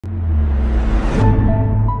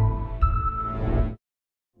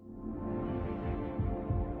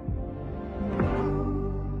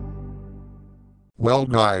Well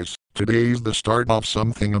guys, today's the start of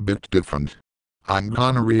something a bit different. I'm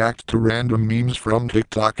gonna react to random memes from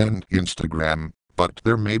TikTok and Instagram, but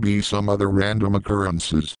there may be some other random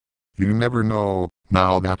occurrences. You never know,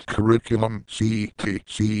 now that curriculum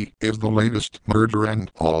CTC is the latest merger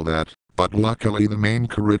and all that, but luckily the main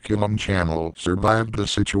curriculum channel survived the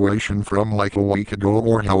situation from like a week ago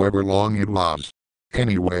or however long it was.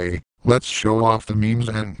 Anyway, let's show off the memes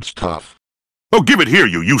and stuff. Oh, give it here,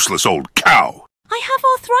 you useless old cow! I have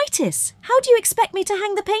arthritis. How do you expect me to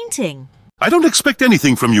hang the painting? I don't expect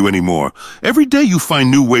anything from you anymore. Every day you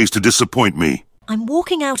find new ways to disappoint me. I'm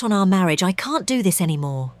walking out on our marriage. I can't do this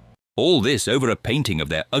anymore. All this over a painting of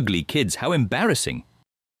their ugly kids. How embarrassing.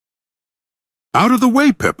 Out of the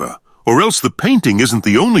way, Peppa, or else the painting isn't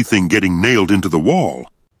the only thing getting nailed into the wall.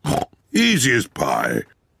 Easy as pie.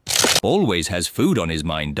 Always has food on his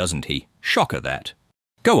mind, doesn't he? Shocker that.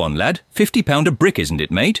 Go on, lad. £50 a brick, isn't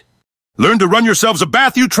it, mate? Learn to run yourselves a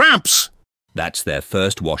bath, you tramps! That's their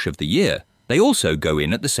first wash of the year. They also go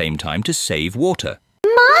in at the same time to save water.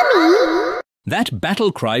 Mommy! That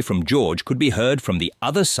battle cry from George could be heard from the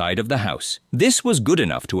other side of the house. This was good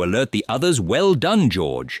enough to alert the others. Well done,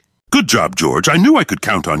 George. Good job, George. I knew I could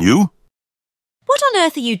count on you. What on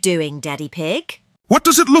earth are you doing, Daddy Pig? What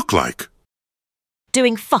does it look like?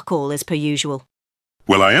 Doing fuck all as per usual.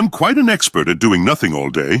 Well, I am quite an expert at doing nothing all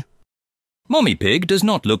day. Mommy Pig does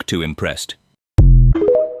not look too impressed.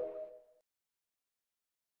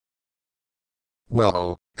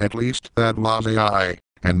 Well, at least that was AI,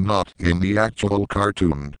 and not in the actual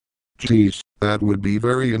cartoon. Jeez, that would be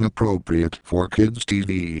very inappropriate for kids'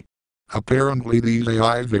 TV. Apparently these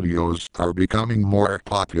AI videos are becoming more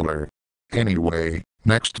popular. Anyway,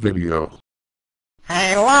 next video.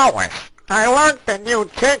 Hey Lois, I learned the new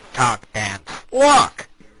TikTok dance. Look!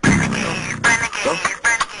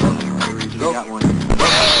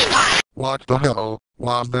 What the hell,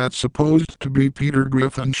 was that supposed to be Peter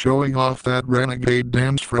Griffin showing off that renegade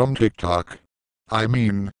dance from TikTok? I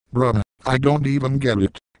mean, bruh, I don't even get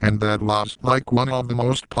it, and that was like one of the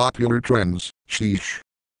most popular trends, sheesh.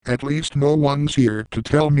 At least no one's here to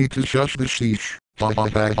tell me to shush the sheesh.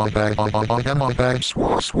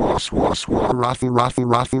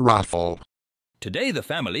 Raffle. Today the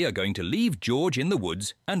family are going to leave George in the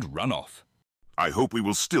woods and run off. I hope we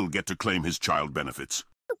will still get to claim his child benefits.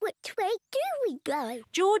 Which way do we go?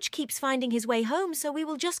 George keeps finding his way home, so we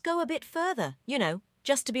will just go a bit further. You know,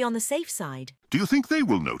 just to be on the safe side. Do you think they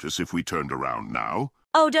will notice if we turned around now?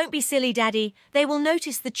 Oh, don't be silly, Daddy. They will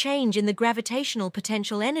notice the change in the gravitational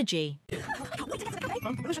potential energy.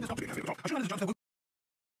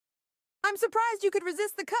 I'm surprised you could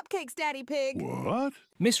resist the cupcakes, Daddy Pig. What?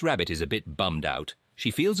 Miss Rabbit is a bit bummed out. She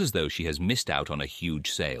feels as though she has missed out on a huge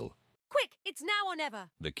sale. Quick, it's now or never.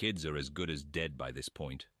 The kids are as good as dead by this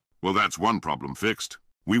point. Well, that's one problem fixed.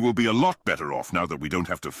 We will be a lot better off now that we don't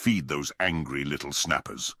have to feed those angry little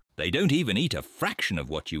snappers. They don't even eat a fraction of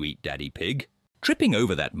what you eat, Daddy Pig. Tripping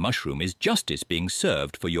over that mushroom is justice being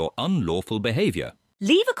served for your unlawful behaviour.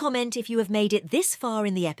 Leave a comment if you have made it this far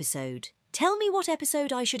in the episode. Tell me what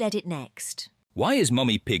episode I should edit next. Why is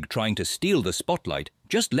Mommy Pig trying to steal the spotlight?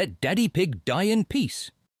 Just let Daddy Pig die in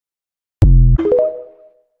peace.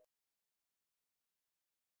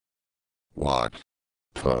 What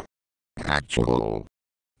the actual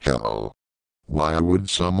hell? Why would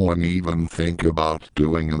someone even think about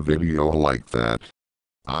doing a video like that?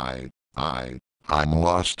 I'm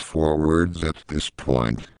lost for words at this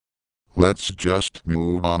point. Let's just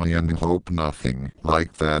move on and hope nothing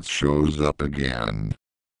like that shows up again.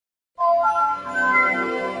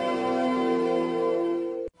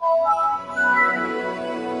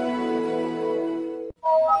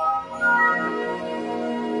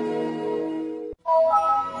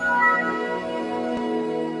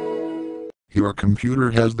 Your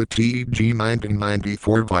computer has the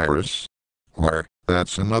TG1994 virus? Or,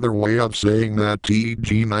 that's another way of saying that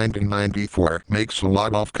TG1994 makes a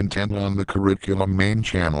lot of content on the curriculum main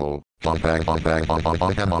channel.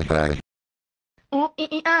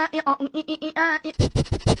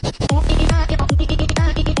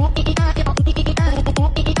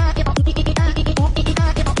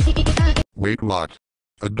 Wait, what?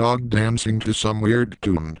 A dog dancing to some weird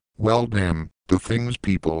tune? Well damn, the things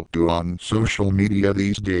people do on social media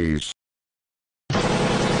these days.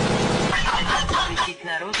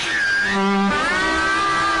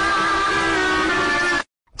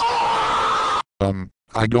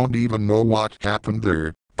 I don't even know what happened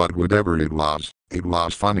there, but whatever it was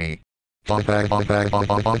funny.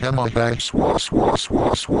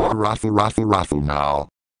 Raffle now.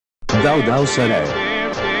 Ciao Sarè.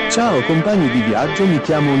 Ciao compagni di viaggio, mi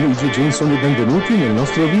chiamo Luigi Johnson e benvenuti nel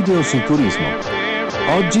nostro video sul turismo.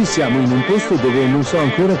 Oggi siamo in un posto dove non so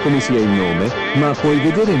ancora come sia il nome, ma puoi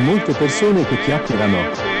vedere molte persone che chiacchierano.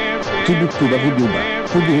 Tubuktuba vububa,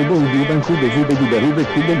 kububo ububan kube vube duba rube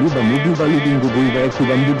kube luba mububa lubingu buba e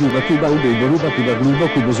kubam bububa tuba ube boruba tuba rubo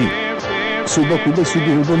kubosi. Subo kube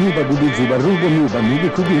sububo nuba bubi zuba rubo nuba nubi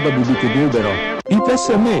kububa bubi kububero.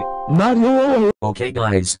 Interessa a me, Mario! Okay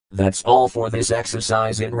guys, that's all for this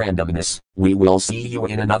exercise in randomness. We will see you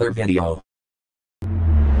in another video.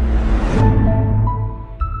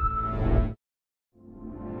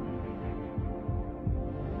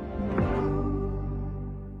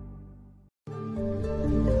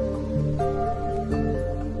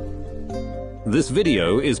 This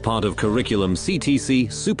video is part of Curriculum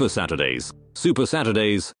CTC Super Saturdays. Super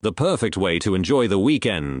Saturdays, the perfect way to enjoy the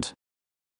weekend.